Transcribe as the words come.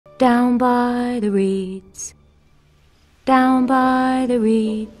Down by the reeds, down by the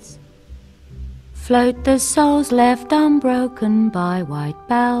reeds, float the souls left unbroken by white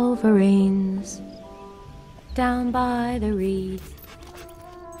balverines. Down by the reeds,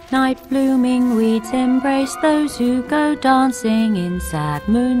 night-blooming weeds embrace those who go dancing in sad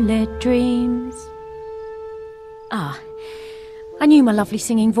moonlit dreams. Ah, I knew my lovely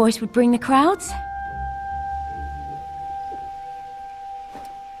singing voice would bring the crowds.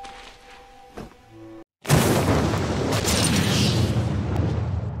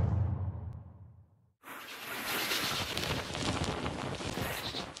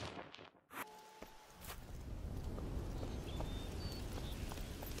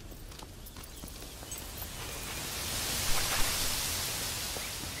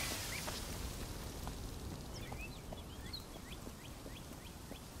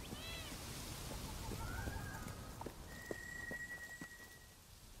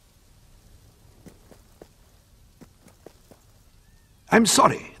 I'm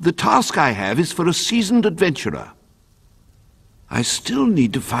sorry, the task I have is for a seasoned adventurer. I still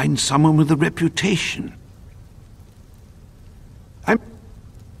need to find someone with a reputation.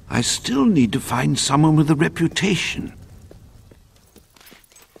 I still need to find someone with a reputation.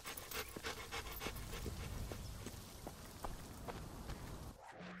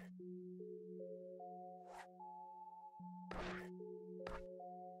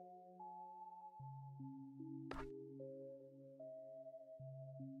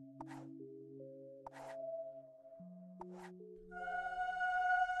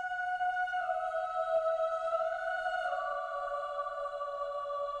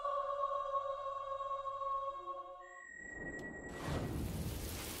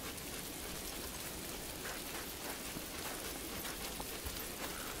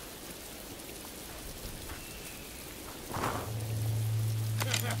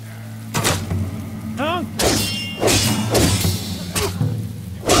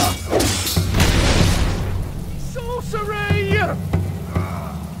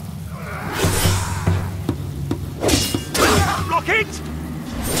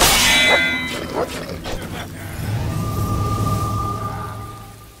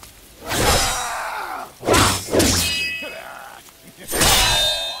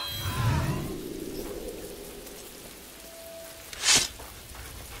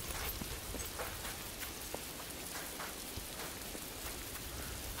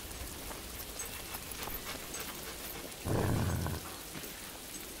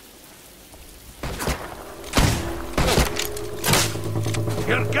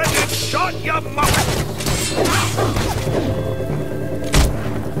 You're getting shot, you muck!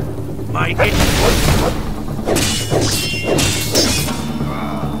 My hit!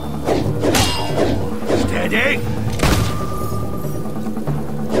 Steady!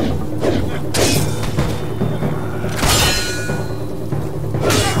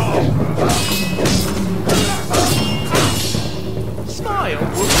 Smile!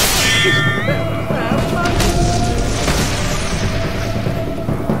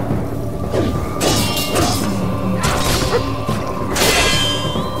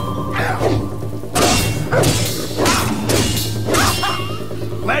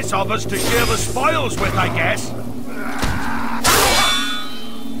 Less of us to share the spoils with, I guess.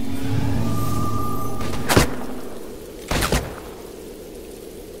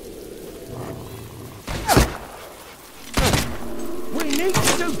 We need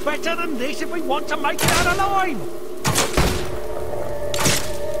to do better than this if we want to make it out alive.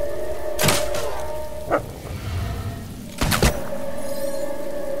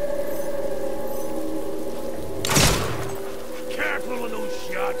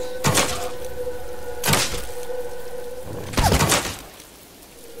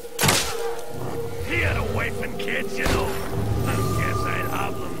 Kids, you know. I guess I'd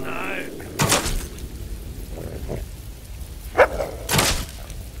have them now.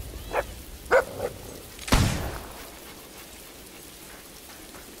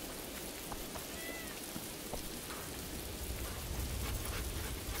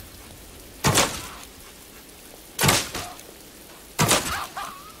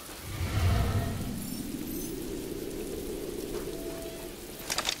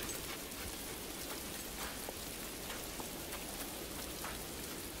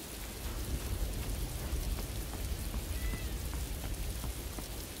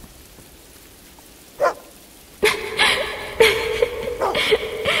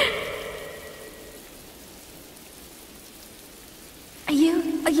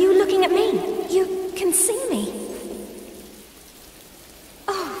 Are you looking at me? You can see me.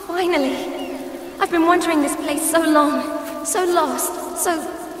 Finally! I've been wandering this place so long, so lost,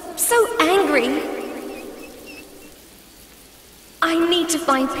 so angry. I need to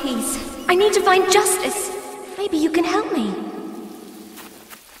find peace. I need to find justice. Maybe you can help me.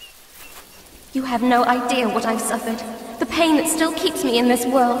 You have no idea what I've suffered. The pain that still keeps me in this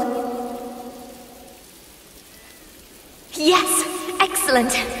world. Yes!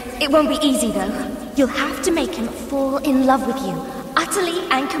 Excellent! It won't be easy, though. You'll have to make him fall in love with you, utterly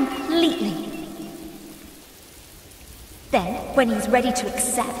and completely. Then, when he's ready to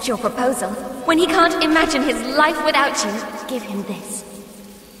accept your proposal, when he can't imagine his life without you, give him this.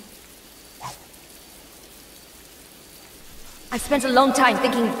 I've spent a long time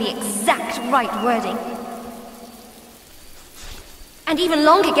thinking of the exact right wording. And even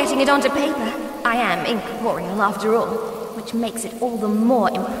longer getting it onto paper. I am incorporeal after all, which makes it all the more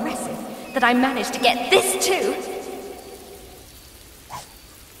impressive that I managed to get this too.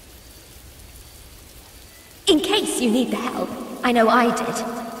 In case you need the help, I know I did.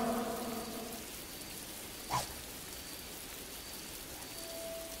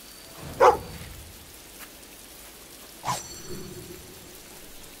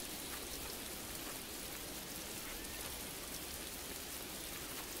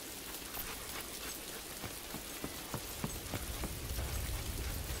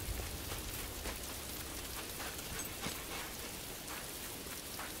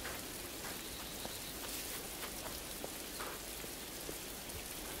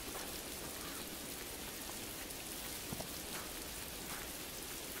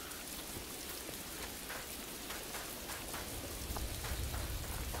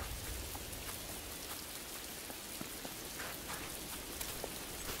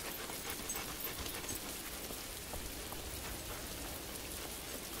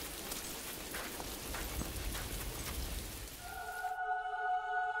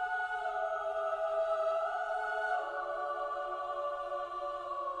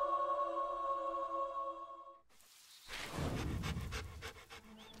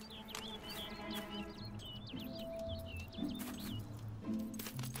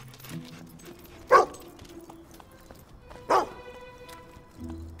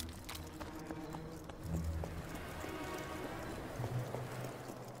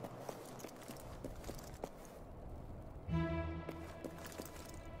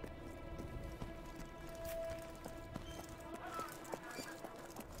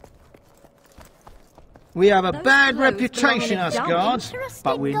 We have a bad reputation, us guards,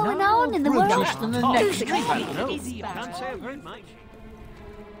 but we're going no on in the more world. brutish than the next You street. can't say very much.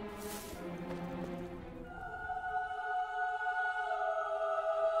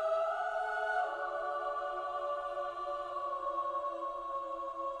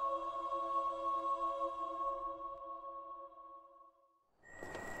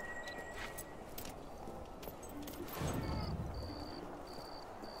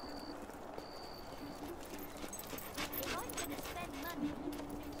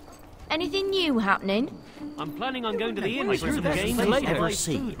 Anything new happening? I'm planning on going to the inn for some games later. Ever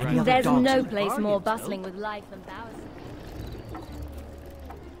see any other There's dogs no in the place party? more bustling with life than Bowers.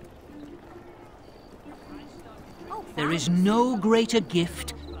 There is no greater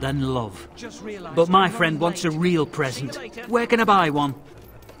gift than love. But my friend wants a real present. Where can I buy one?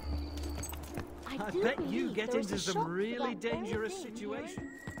 I bet you get into some really dangerous situations.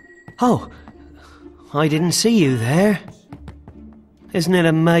 Oh, I didn't see you there. Isn't it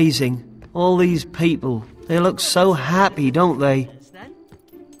amazing? All these people, they look so happy, don't they?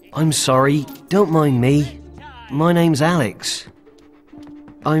 I'm sorry, don't mind me. My name's Alex.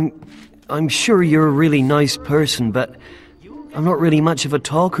 I'm sure you're a really nice person, but I'm not really much of a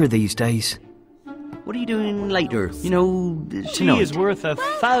talker these days. What are you doing later? You know, She tonight? is worth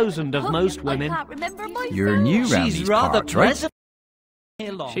 1,000 of most women. I can't remember my You're new round She's these rather parts, right?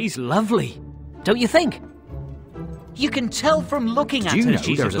 present. She's lovely, don't you think? You can tell from looking at Do you her know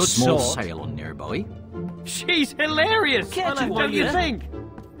she's there's a a good small sort. sale on nearby? She's hilarious, don't you think?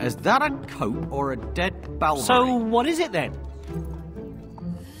 Is that a coat or a dead Balvary? So, what is it then?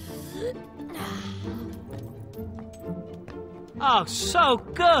 Oh, so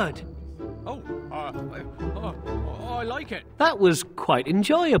good! Oh, I like it. That was quite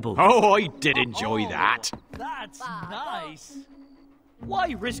enjoyable. Oh, I did enjoy that. That's nice.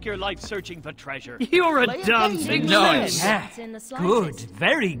 Why risk your life searching for treasure? You're a dancing Nice. limb. It's in the Good, slightest.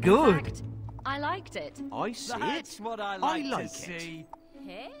 very good. Fact, I liked it. I see That's it. what I like like, to to see.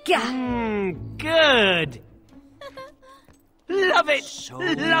 Good. Love it,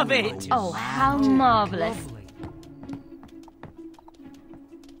 love it. Oh, how marvelous.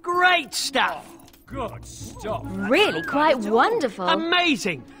 Great stuff. Good stuff. Really quite wonderful.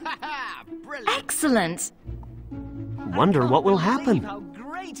 Amazing. Excellent. Wonder what will happen. How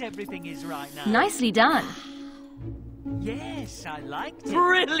great great everything is right now. Nicely done. Yes, I liked it.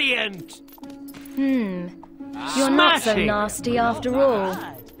 Brilliant! You're not so Smashing. nasty after all.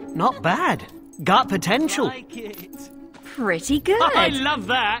 Not bad. Got potential. Like it. Pretty good. I love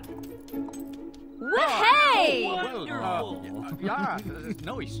that. Hey! Yeah,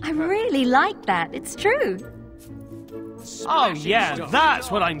 nice. I really like that. It's true. Oh yeah, that's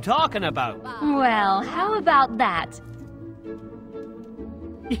what I'm talking about. Well, how about that?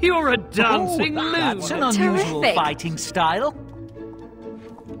 You're a dancing loon. That's an unusual Terrific. fighting style.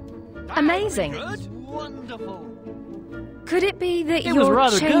 Amazing. Wonderful. Could it be that It was you're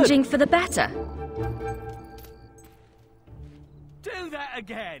rather good. changing for the better? Do that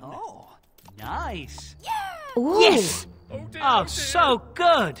again. Oh, nice. Ooh, Yes. Oh, so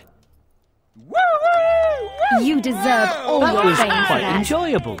good. you deserve all That your was fame for quite that.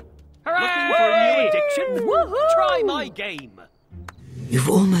 enjoyable. Looking for a new addiction? Try my game. You've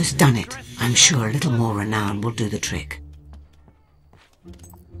almost done it. I'm sure a little more renown will do the trick.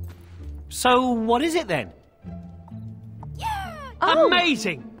 So what is it then? Oh.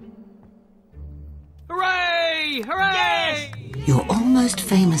 Amazing! Hooray! Hooray! You're almost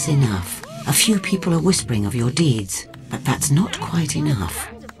famous enough. A few people are whispering of your deeds, but that's not quite enough.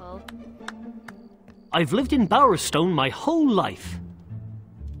 I've lived in Bowerstone my whole life.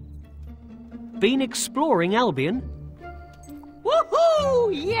 Been exploring Albion.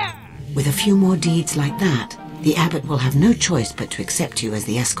 Woohoo! Yeah! With a few more deeds like that, the abbot will have no choice but to accept you as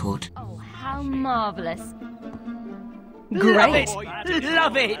the escort. Oh, how marvellous. Love it!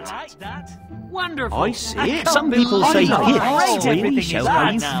 Love it! Like that. Wonderful! I see. Some people say how gifts great really everything show is how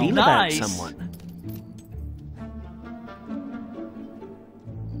right you now. feel Nice. about someone.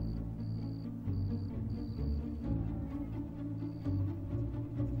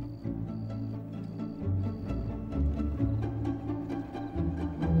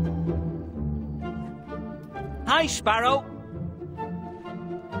 Hi, Sparrow.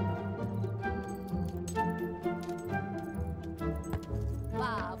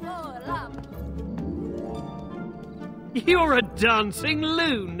 You're a dancing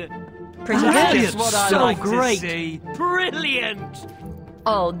loon! Pretty That good. is what I so like to great! see. Brilliant!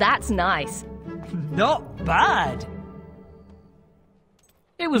 Oh, that's nice. Not bad.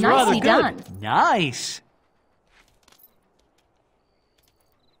 It was rather Nicely good. done. Nice.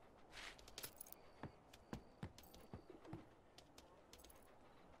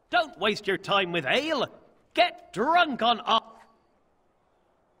 Don't waste your time with ale. Get drunk on...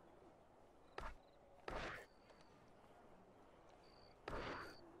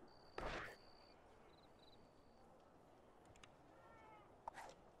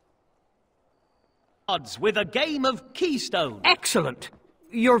 odds with a game of Keystone. Excellent.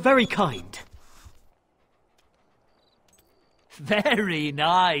 You're very kind. Very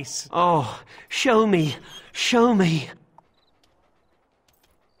nice. Oh, show me. Show me.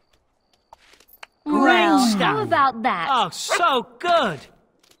 Well, stuff. how about that? Oh, so good.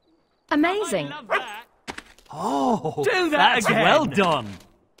 Amazing. Love that. Oh, Do that that's again. well done.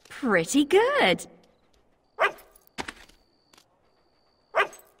 Pretty good.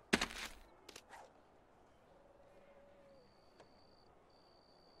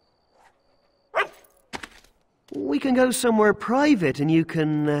 We can go somewhere private and you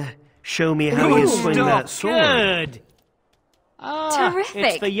can show me how you swing that sword. Good. Ah, Terrific.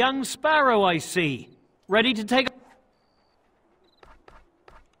 It's the young sparrow I see. Ready to take...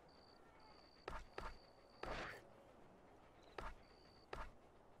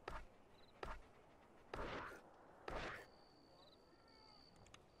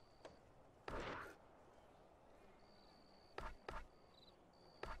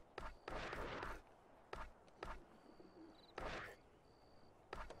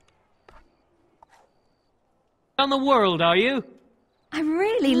 on the world, are you? I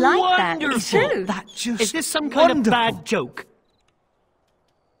really like that. It's Wonderful. true. That just Is this some kind wonderful. of bad joke?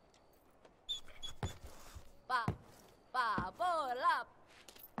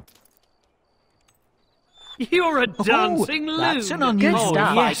 You're a dancing loon. That's an unusual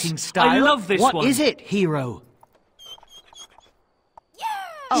stuff. fighting style. I love this What one. is it, hero?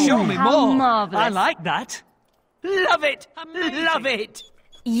 Oh, Show me how more. marvellous. I like that. Love it. Love it.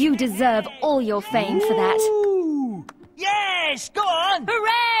 You deserve all your fame for that. Ooh. Yes, go on.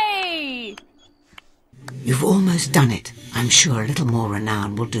 Hooray! You've almost done it. I'm sure a little more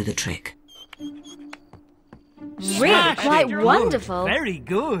renown will do the trick. Really quite wonderful. Very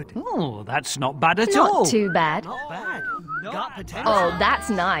good. Oh, that's not bad at all. Not too bad. bad. Got potential. Oh, that's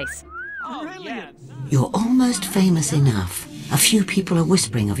nice. Brilliant. You're almost famous enough. A few people are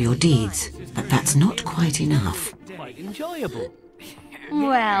whispering of your deeds, but that's not quite enough. Quite enjoyable.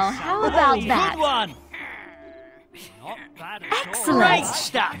 Well, how about that? Good one. Excellent.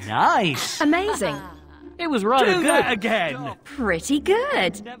 Stuff. Nice. Amazing. It was rather Do good. that again. Pretty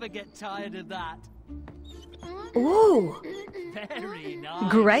good. Never get tired of that. Ooh, Very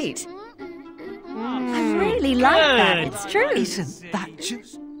nice. great. I really like that. It's true. Isn't that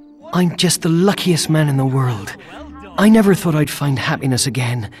just... I'm just the luckiest man in the world. I never thought I'd find happiness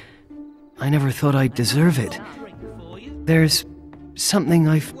again. I never thought I'd deserve it. There's something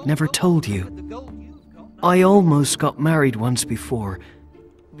I've never told you. I almost got married once before.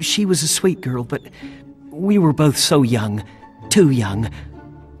 She was a sweet girl, but we were both so young. Too young.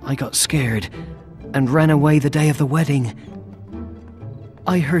 I got scared and ran away the day of the wedding.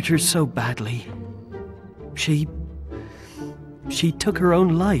 I hurt her so badly. She took her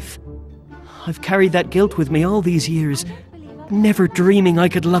own life. I've carried that guilt with me all these years, never dreaming I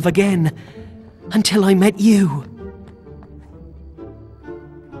could love again, until I met you.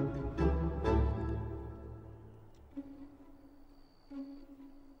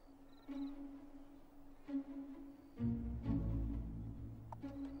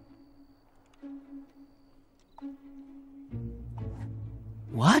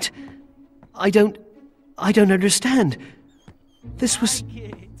 What? I don't understand.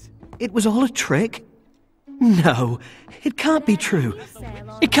 It was all a trick? No, it can't be true.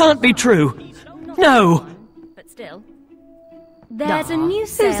 It can't be true. No! But still. There's a new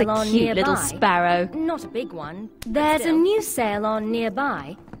Who's sale a on cute nearby. little sparrow? Not a big one. There's a new sale on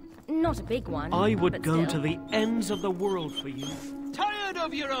nearby. Not a big one. I would but go still. to the ends of the world for you. Tired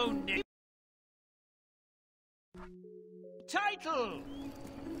of your own name? Title!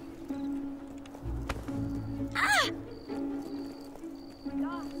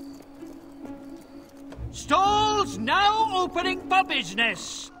 Stalls now opening for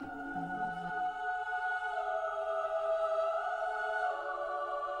business.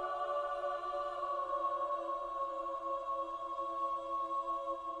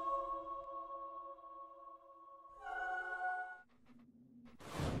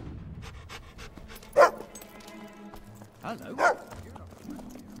 Hello.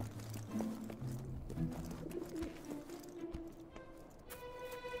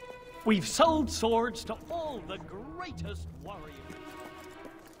 We've sold swords to all the greatest warriors.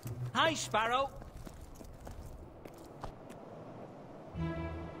 Hi, Sparrow.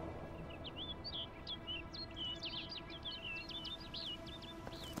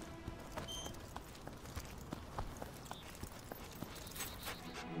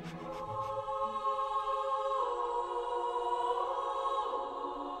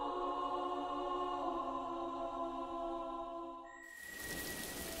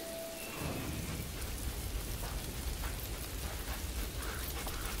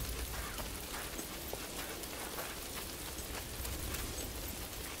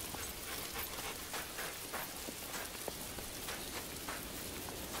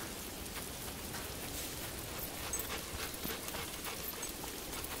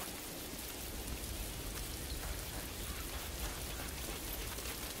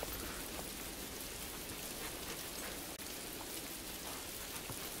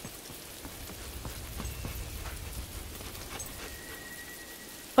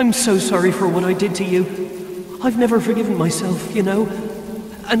 I'm so sorry for what I did to you. I've never forgiven myself, you know.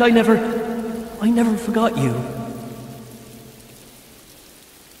 And I never forgot you.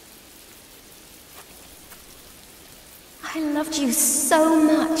 I loved you so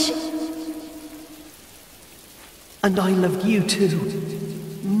much. And I loved you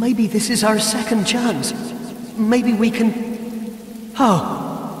too. Maybe this is our second chance. Maybe we can... Oh.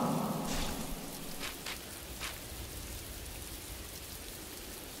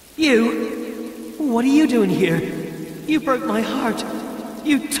 You? What are you doing here? You broke my heart.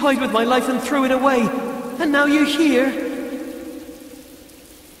 You toyed with my life and threw it away. And now you're here.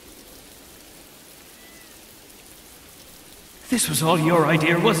 This was all your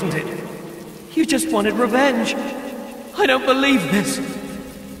idea, wasn't it? You just wanted revenge. I don't believe this.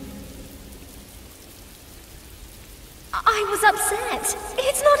 I was upset.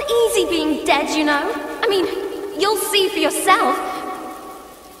 It's not easy being dead, you know. I mean, you'll see for yourself.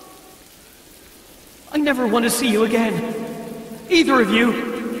 I never want to see you again. Either of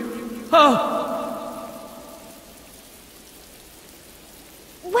you. Oh!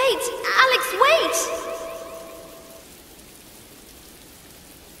 Wait, Alex, wait!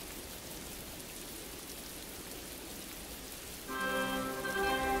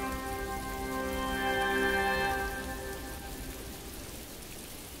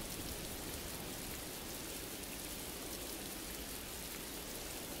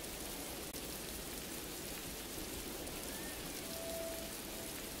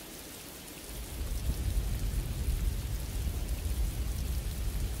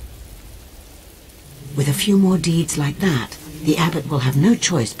 a few more deeds like that, the abbot will have no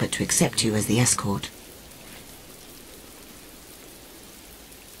choice but to accept you as the escort.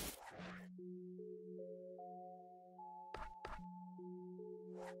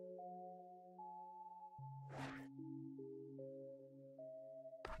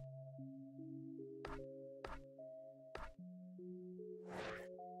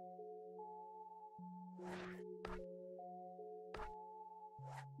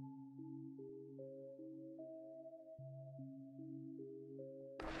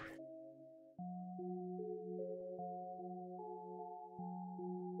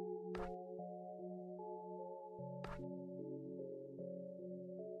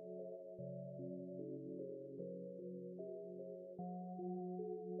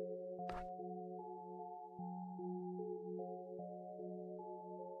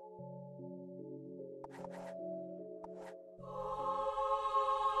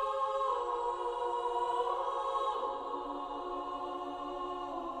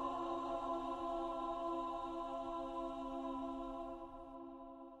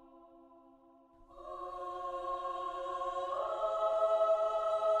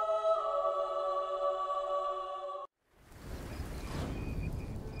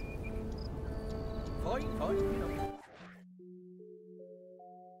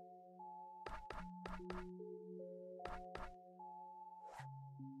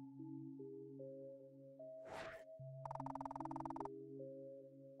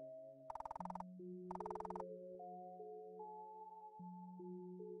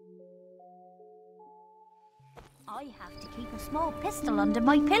 I have to keep a small pistol under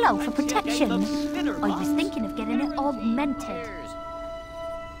my pillow for protection. I was thinking of getting it augmented.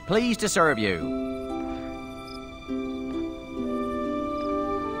 Pleased to serve you.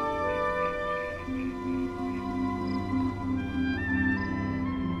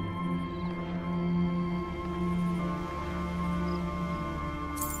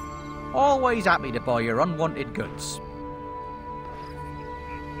 Always happy to buy your unwanted goods.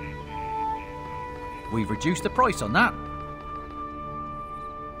 We've reduced the price on that.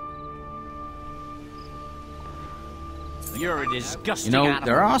 You're a disgusting You know, animal.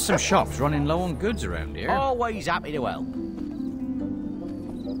 there are some shops running low on goods around here. Always happy to help.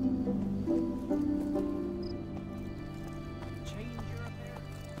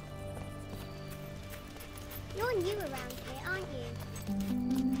 You're new around here, aren't you?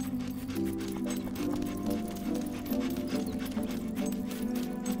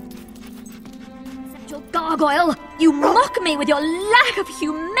 Except your gargoyle! You mock me with your lack of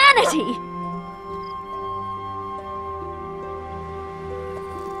humanity!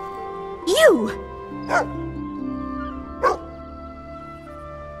 You!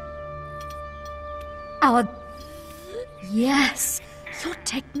 Our... Yes, your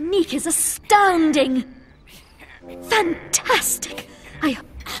technique is astounding! Fantastic!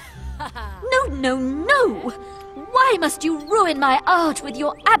 No, no, no! Why must you ruin my art with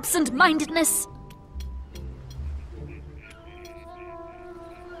your absent-mindedness?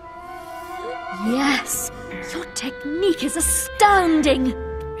 Yes, your technique is astounding!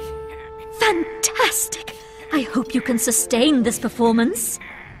 Fantastic! I hope you can sustain this performance.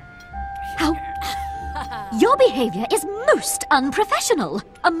 How... Your behavior is most unprofessional.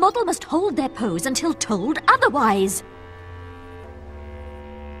 A model must hold their pose until told otherwise.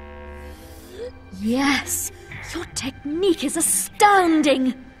 Yes, your technique is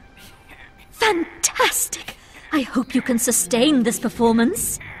astounding. Fantastic! I hope you can sustain this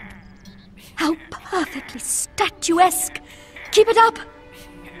performance. How perfectly statuesque! Keep it up!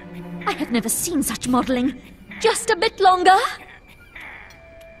 I have never seen such modelling. Just a bit longer.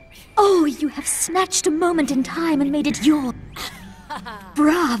 Oh, you have snatched a moment in time and made it your...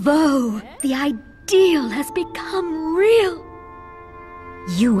 Bravo! The ideal has become real.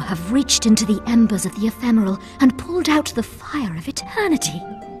 You have reached into the embers of the ephemeral and pulled out the fire of eternity.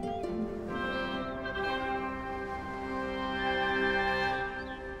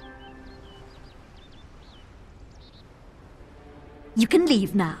 You can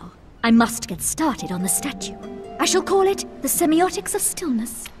leave now. I must get started on the statue. I shall call it the Semiotics of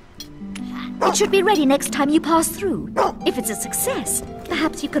Stillness. It should be ready next time you pass through. If it's a success,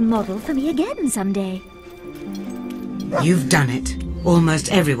 perhaps you can model for me again someday. You've done it.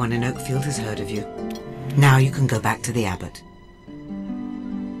 Almost everyone in Oakfield has heard of you. Now you can go back to the abbot.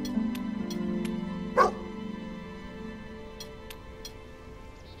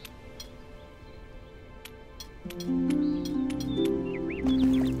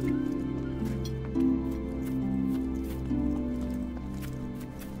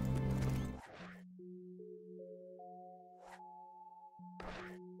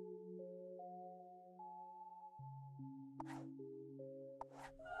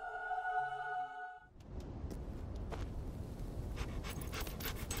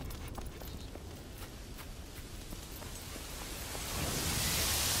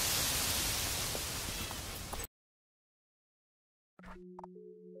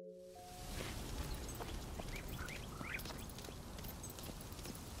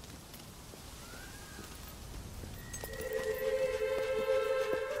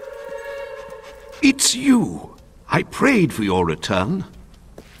 It's you. I prayed for your return.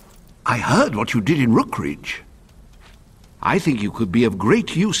 I heard what you did in Rookridge. I think you could be of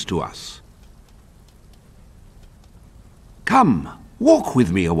great use to us. Come, walk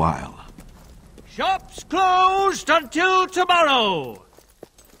with me a while. Shops closed until tomorrow.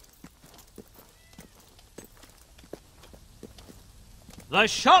 The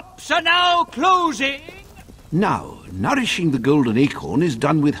shops are now closing. Now, nourishing the golden acorn is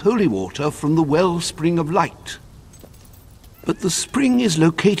done with holy water from the wellspring of light. But the spring is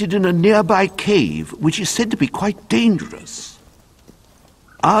located in a nearby cave, which is said to be quite dangerous.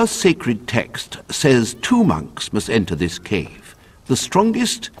 Our sacred text says 2 monks must enter this cave, the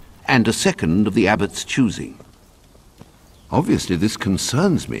strongest and a second of the abbot's choosing. Obviously this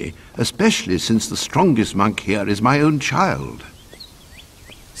concerns me, especially since the strongest monk here is my own child.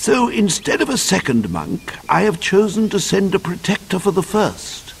 So instead of a second monk, I have chosen to send a protector for the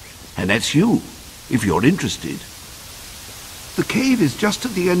first. And that's you, if you're interested. The cave is just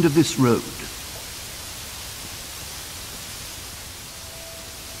at the end of this road.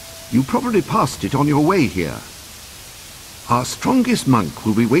 You probably passed it on your way here. Our strongest monk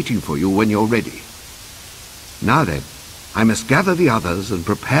will be waiting for you when you're ready. Now then, I must gather the others and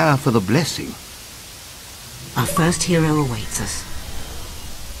prepare for the blessing. Our first hero awaits us.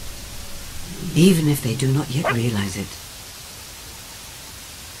 Even if they do not yet realize it.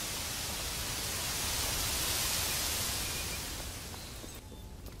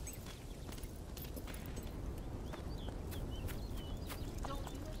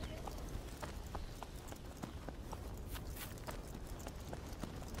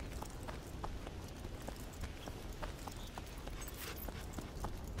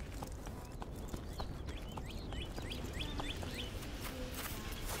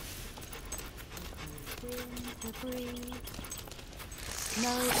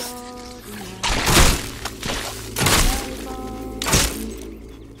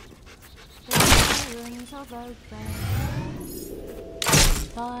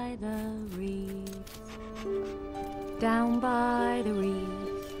 By the reeds, down by the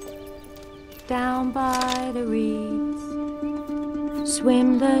reeds, down by the reeds,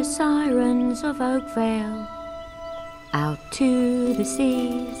 swim the sirens of Oakvale out to the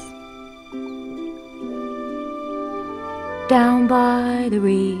seas. Down by the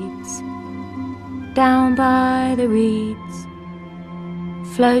reeds, down by the reeds,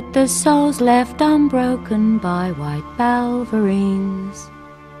 float the souls left unbroken by white balverines.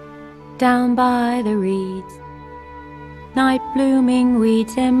 Down by the reeds, night-blooming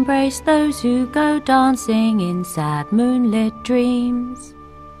weeds embrace those who go dancing in sad moonlit dreams.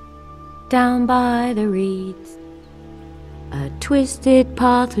 Down by the reeds, a twisted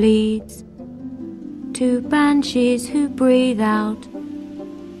path leads to banshees who breathe out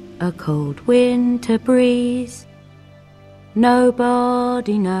a cold winter breeze.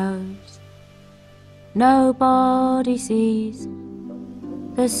 Nobody knows, nobody sees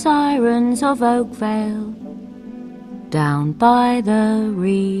the sirens of Oakvale down by the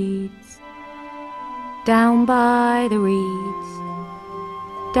reeds. Down by the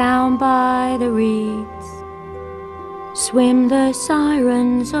reeds, down by the reeds, swim the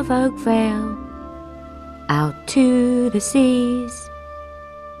sirens of Oakvale out to the seas.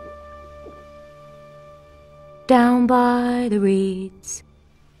 Down by the reeds,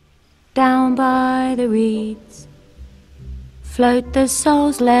 down by the reeds, float the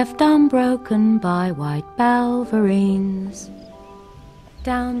souls left unbroken by white balverines.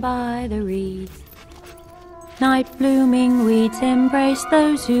 Down by the reeds, night-blooming weeds embrace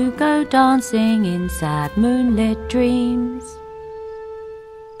those who go dancing in sad moonlit dreams.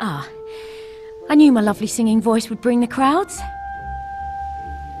 Ah, I knew my lovely singing voice would bring the crowds.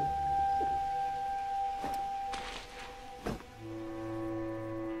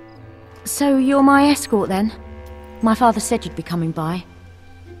 So you're my escort then? My father said you'd be coming by.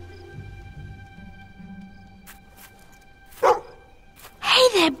 Hey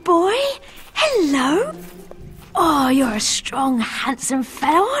there, boy! Hello! Oh, you're a strong, handsome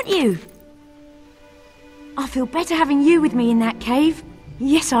fellow, aren't you? I feel better having you with me in that cave.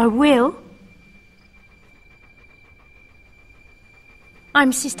 Yes, I will.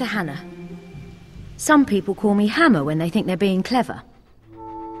 I'm Sister Hannah. Some people call me Hammer when they think they're being clever.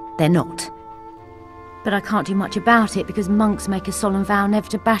 They're not. But I can't do much about it because monks make a solemn vow never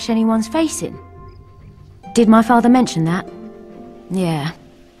to bash anyone's face in. Did my father mention that? Yeah.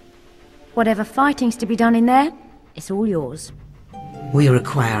 Whatever fighting's to be done in there, it's all yours. We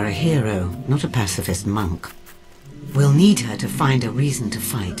require a hero, not a pacifist monk. We'll need her to find a reason to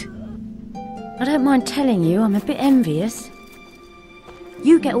fight. I don't mind telling you, I'm a bit envious.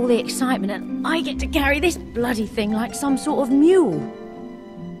 You get all the excitement and I get to carry this bloody thing like some sort of mule.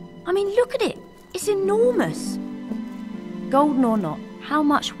 I mean, look at it. It's enormous. Golden or not, how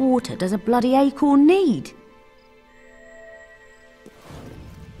much water does a bloody acorn need?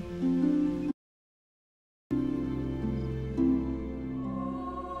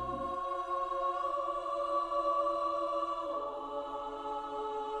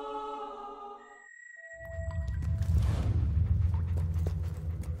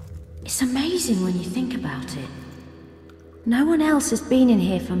 It's amazing when you think about it. No one else has been in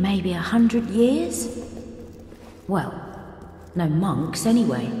here for maybe 100 years? Well, no monks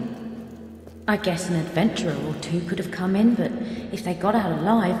anyway. I guess an adventurer or two could have come in, but if they got out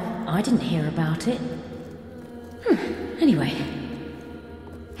alive, I didn't hear about it. Anyway.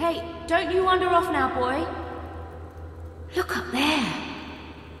 Hey, don't you wander off now, boy. Look up there.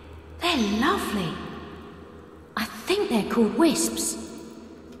 They're lovely. I think they're called wisps.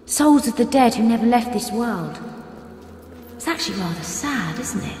 Souls of the dead who never left this world. It's actually rather sad,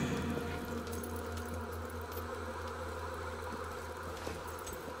 isn't it?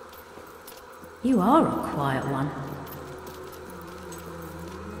 You are a quiet one.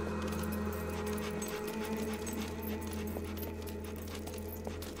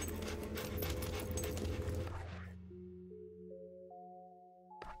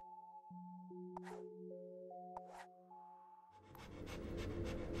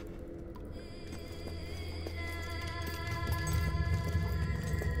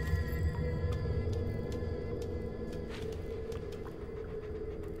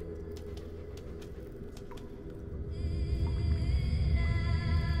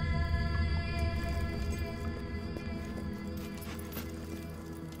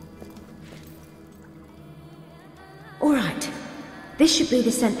 All right, this should be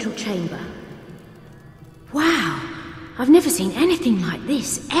the central chamber. Wow, I've never seen anything like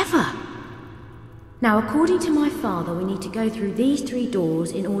this, ever. Now, according to my father, we need to go through these 3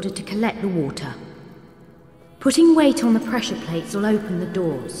 doors in order to collect the water. Putting weight on the pressure plates will open the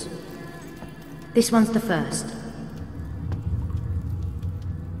doors. This one's the first.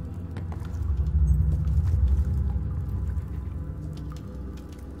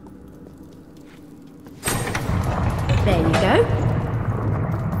 There you go.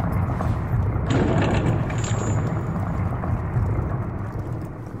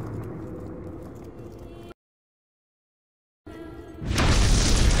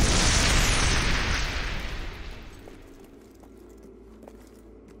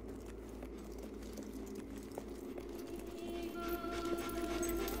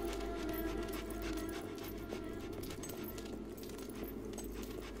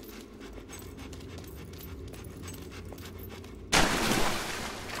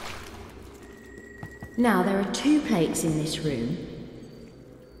 Now, there are 2 plates in this room.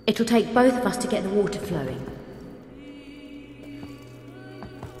 It'll take both of us to get the water flowing.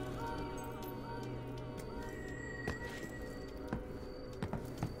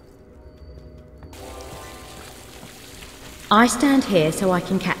 I stand here so I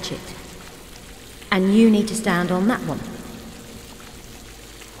can catch it. And you need to stand on that one.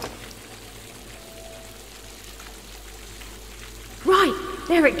 Right,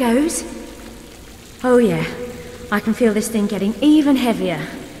 there it goes. Oh yeah, I can feel this thing getting even heavier.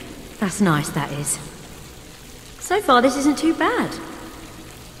 That's nice, that is. So far this isn't too bad.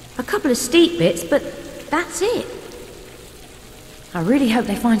 A couple of steep bits, but that's it. I really hope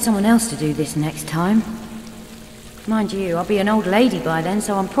they find someone else to do this next time. Mind you, I'll be an old lady by then,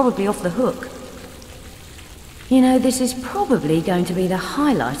 so I'm probably off the hook. You know, this is probably going to be the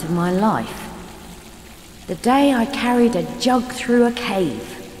highlight of my life. The day I carried a jug through a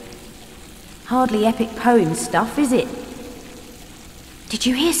cave. Hardly epic poem stuff, is it? Did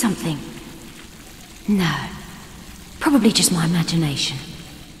you hear something? No. Probably just my imagination.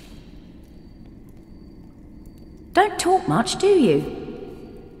 Don't talk much, do you?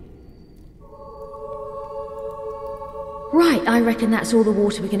 Right, I reckon that's all the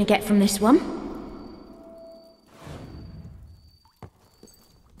water we're going to get from this one.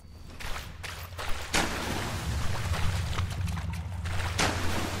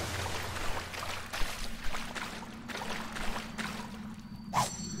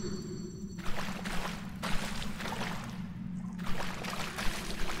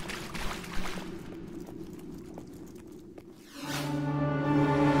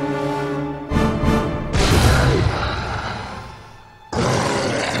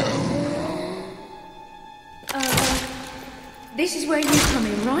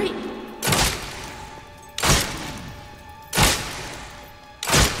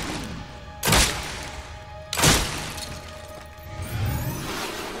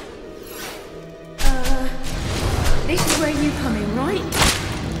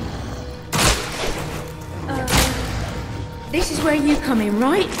 is where you come in,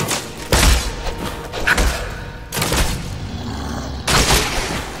 right?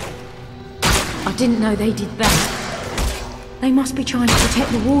 I didn't know they did that. They must be trying to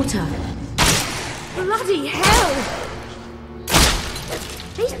protect the water. Bloody hell!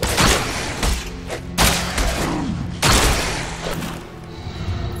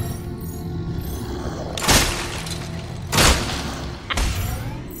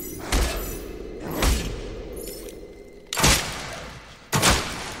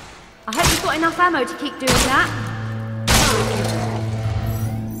 I hope you've got enough ammo to keep doing that.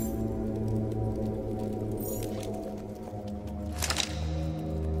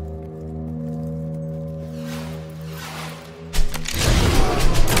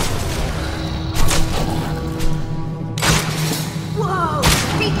 Whoa!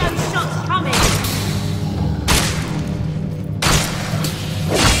 Keep those shots coming!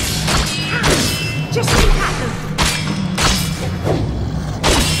 Just keep at them!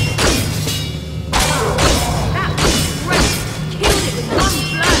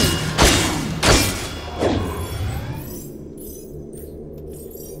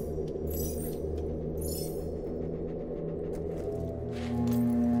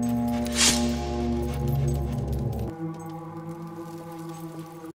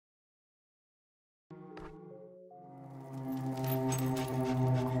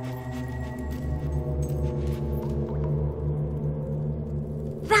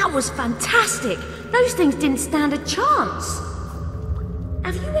 That was fantastic! Those things didn't stand a chance!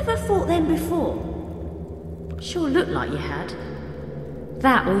 Have you ever fought them before? Sure looked like you had.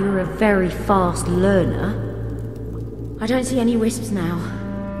 That or you're a very fast learner. I don't see any wisps now.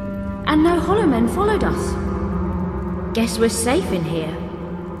 And no hollow men followed us. Guess we're safe in here.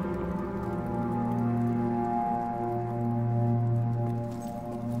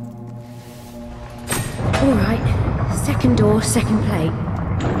 Alright, second door, second plate.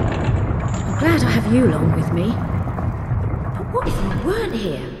 I'm glad I have you along with me. But what if you weren't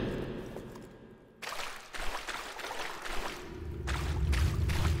here?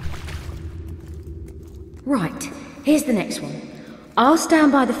 Right, here's the next one. I'll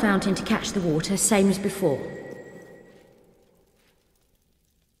stand by the fountain to catch the water, same as before.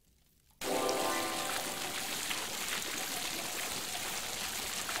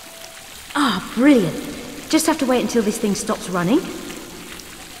 Ah, brilliant. Just have to wait until this thing stops running.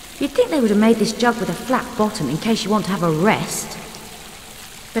 You'd think they would have made this jug with a flat bottom in case you want to have a rest.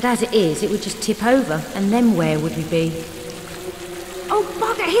 But as it is, it would just tip over, and then where would we be? Oh,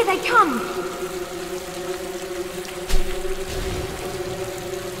 bugger, here they come!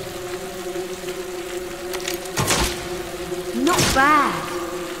 Not bad.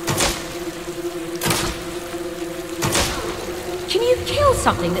 Can you kill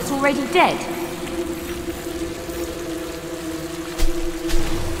something that's already dead?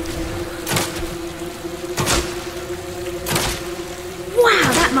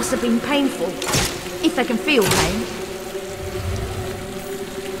 Wow, that must have been painful. If they can feel pain.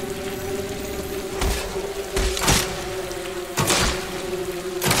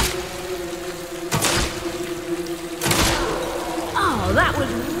 Oh, that was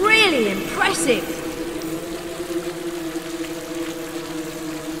really impressive.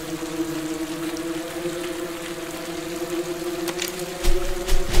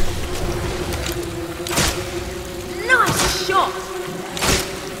 Nice shot.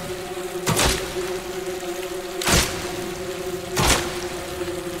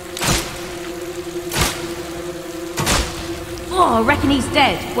 Oh, I reckon he's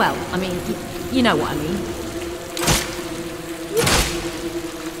dead. Well, I mean, you know what I mean.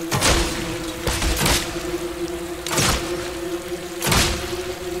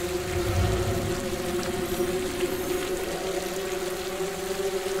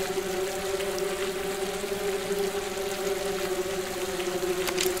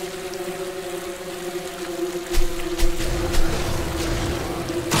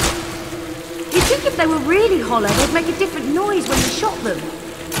 You'd think if they were really hollow, they'd make a different noise when you shot them.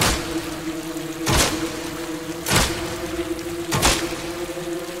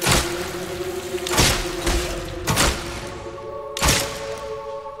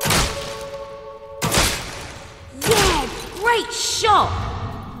 Yeah, great shot!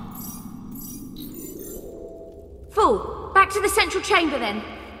 Full. Back to the central chamber then.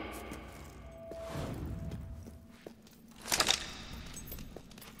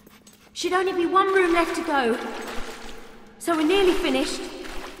 Should only be one room left to go. So we're nearly finished.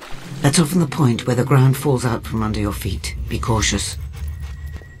 That's often the point where the ground falls out from under your feet. Be cautious.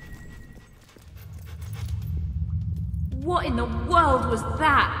 What in the world was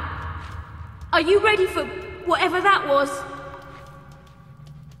that? Are you ready for whatever that was?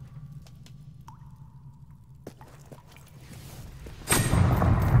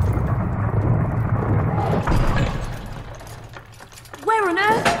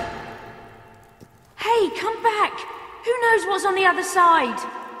 what's on the other side.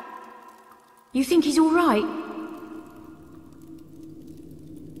 You think he's all right?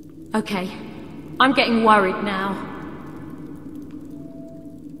 Okay, I'm getting worried now.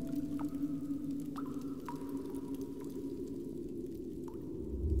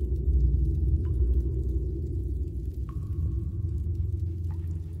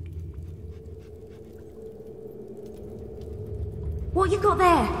 What you got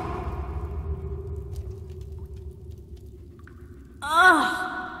there?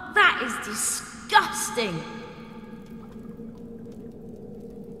 Ugh, that is disgusting.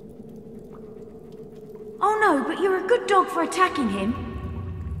 Oh no, but you're a good dog for attacking him.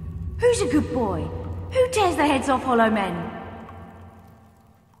 Who's a good boy? Who tears the heads off hollow men?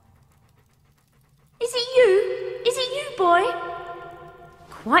 Is it you? Is it you, boy?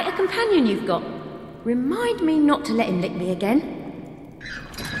 Quite a companion you've got. Remind me not to let him lick me again.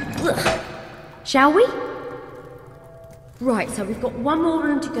 Ugh. Shall we? Right, so we've got one more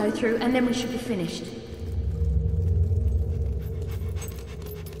room to go through and then we should be finished.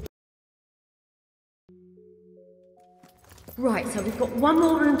 Right, so we've got one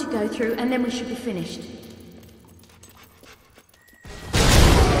more room to go through and then we should be finished.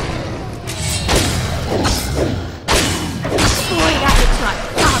 Boy, that looks like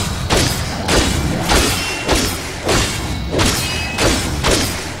fun!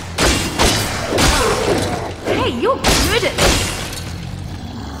 Hey, you're good at this!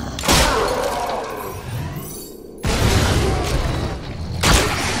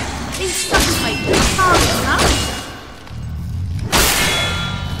 These suckers make good targets, huh?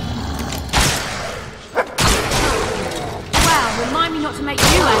 Remind me not to make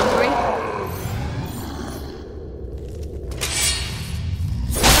you angry.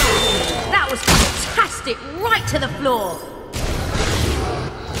 That was fantastic, right to the floor.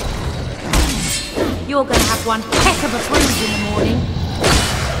 You're going to have one heck of a bruise in the morning.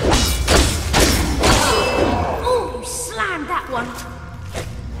 Oh, slammed that one.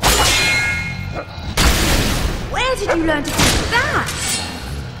 Where did you learn to do that?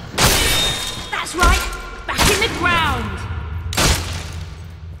 That's right, back in the ground.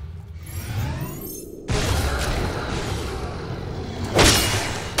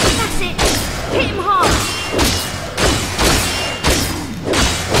 Hit him hard!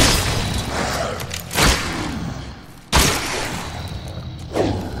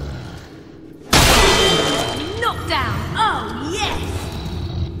 Knock down! Oh, yes!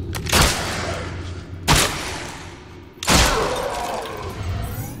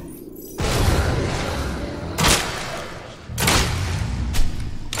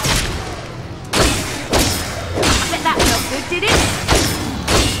 I bet that felt good, did it?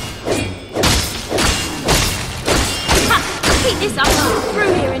 Keep this up and we're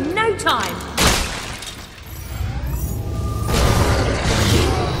through here in no time.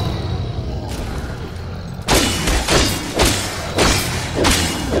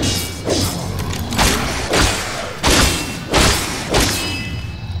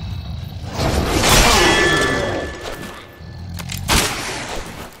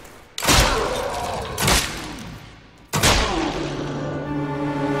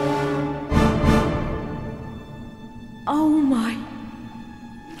 Oh my.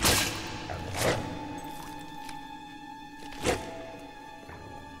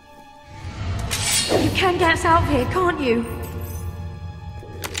 You can get us out of here, can't you?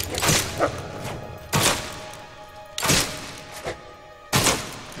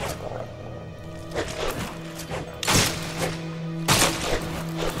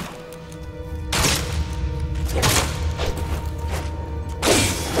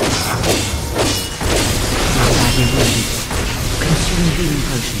 Consume healing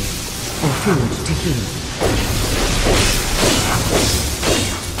potion or food to heal.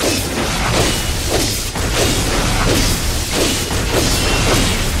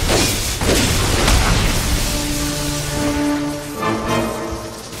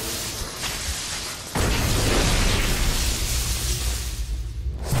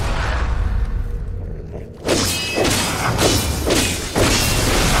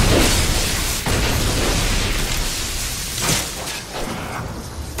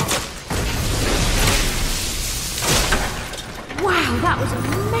 That was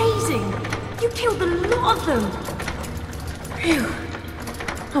amazing! You killed a lot of them! Phew.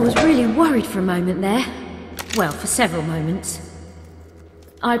 I was really worried for a moment there. Well, for several moments.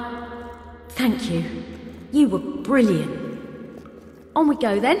 Thank you. You were brilliant. On we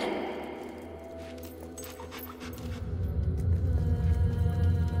go then.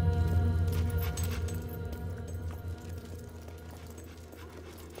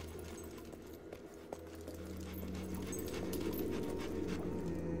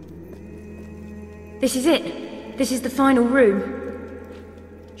 This is it. This is the final room.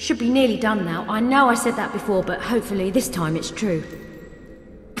 Should be nearly done now. I know I said that before, but hopefully this time it's true.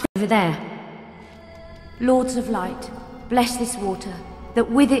 Over there. Lords of light, bless this water,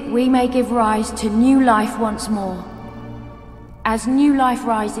 that with it we may give rise to new life once more. As new life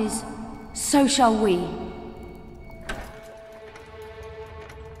rises, so shall we.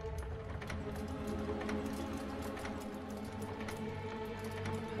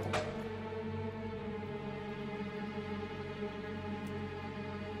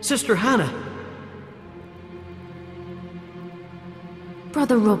 Sister Hannah!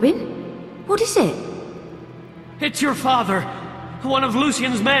 Brother Robin? What is it? It's your father! One of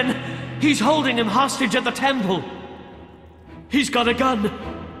Lucian's men! He's holding him hostage at the temple! He's got a gun!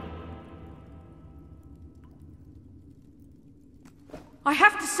 I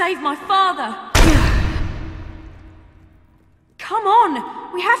have to save my father! Come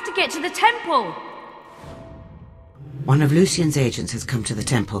on! We have to get to the temple! One of Lucian's agents has come to the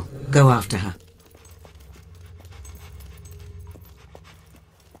temple. Go after her.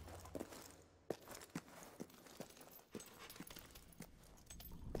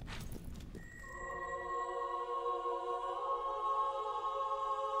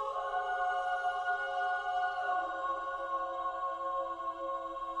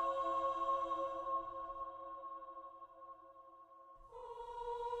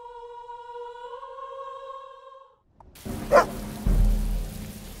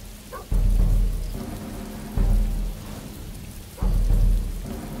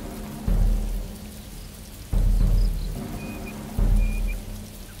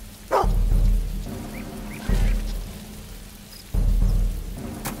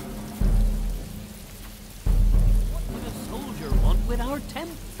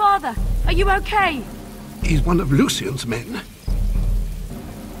 Father, are you okay? He's one of Lucian's men.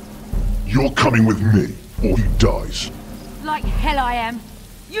 You're coming with me, or he dies. Like hell I am.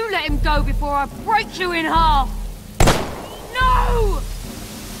 You let him go before I break you in half! No!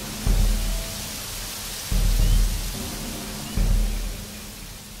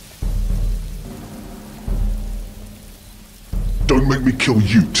 Don't make me kill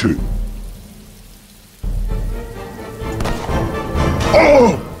you too.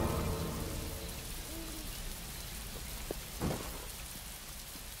 Oh!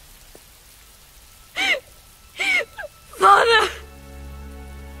 Father!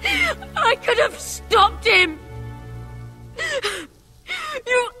 I could have stopped him!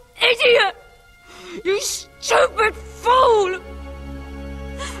 You idiot! You stupid fool!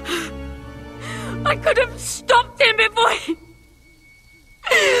 I could have stopped him before he...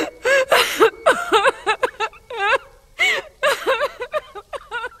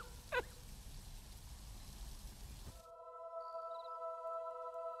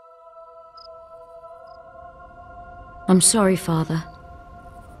 I'm sorry, Father.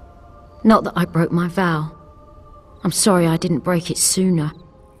 Not that I broke my vow. I'm sorry I didn't break it sooner.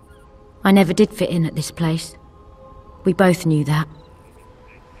 I never did fit in at this place. We both knew that.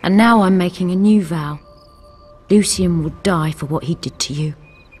 And now I'm making a new vow. Lucian will die for what he did to you.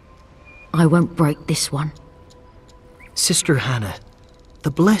 I won't break this one. Sister Hannah,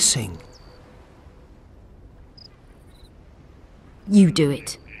 the blessing. You do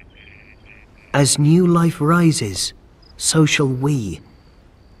it. As new life rises, so shall we.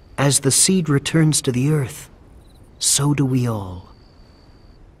 As the seed returns to the earth, so do we all.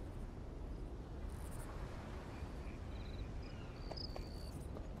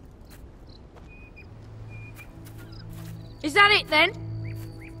 Is that it then?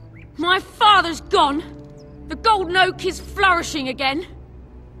 My father's gone. The golden oak is flourishing again.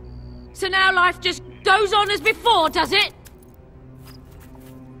 So now life just goes on as before, does it?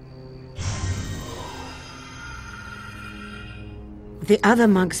 The other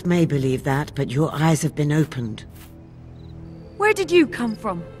monks may believe that, but your eyes have been opened. Where did you come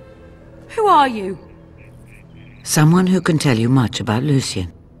from? Who are you? Someone who can tell you much about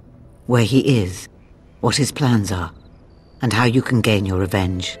Lucian. Where he is, what his plans are, and how you can gain your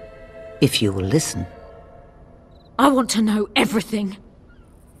revenge. If you will listen. I want to know everything.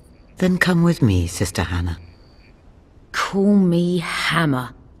 Then come with me, Sister Hannah. Call me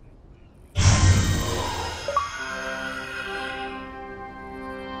Hammer.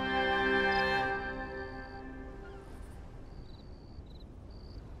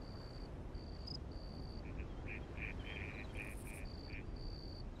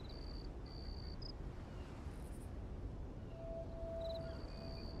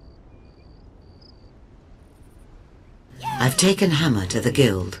 I've taken Hammer to the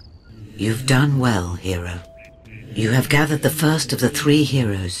guild. You've done well, hero. You have gathered the first of the 3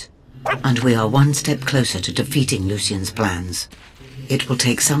 heroes, And we are one step closer to defeating Lucien's plans. It will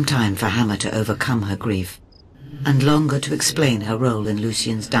take some time for Hammer to overcome her grief, and longer to explain her role in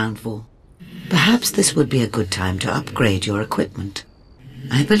Lucien's downfall. Perhaps this would be a good time to upgrade your equipment.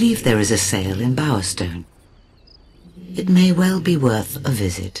 I believe there is a sale in Bowerstone. It may well be worth a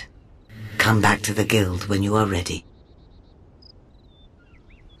visit. Come back to the guild when you are ready.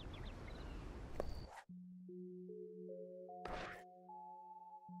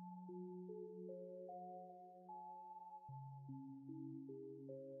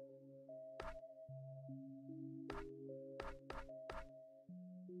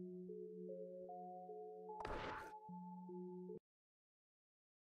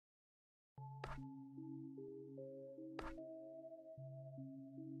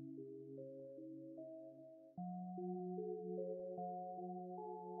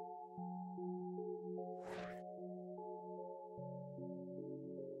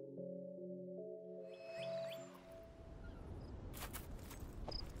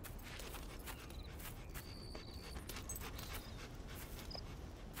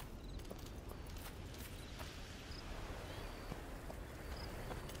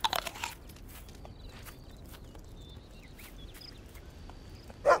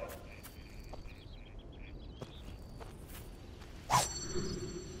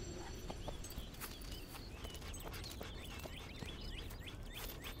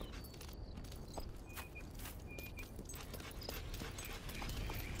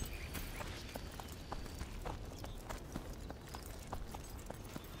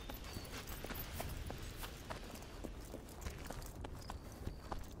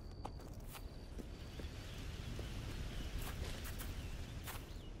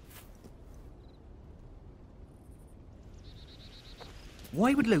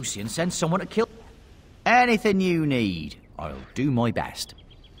 Why would Lucien send someone to kill... Anything you need, I'll do my best.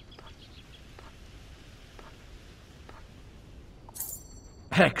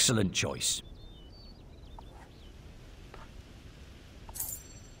 Excellent choice.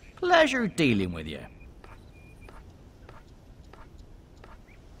 Pleasure dealing with you.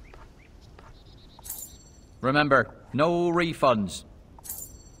 Remember, no refunds.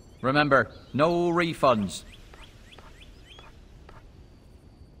 Remember, no refunds.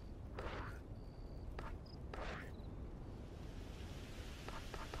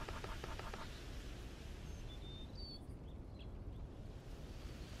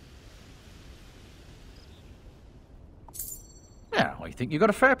 Yeah, I think you got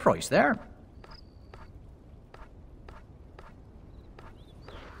a fair price there.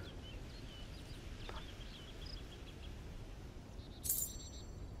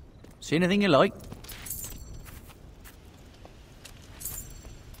 See anything you like?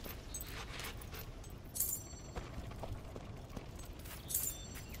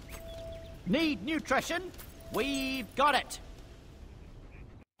 Need nutrition? We've got it.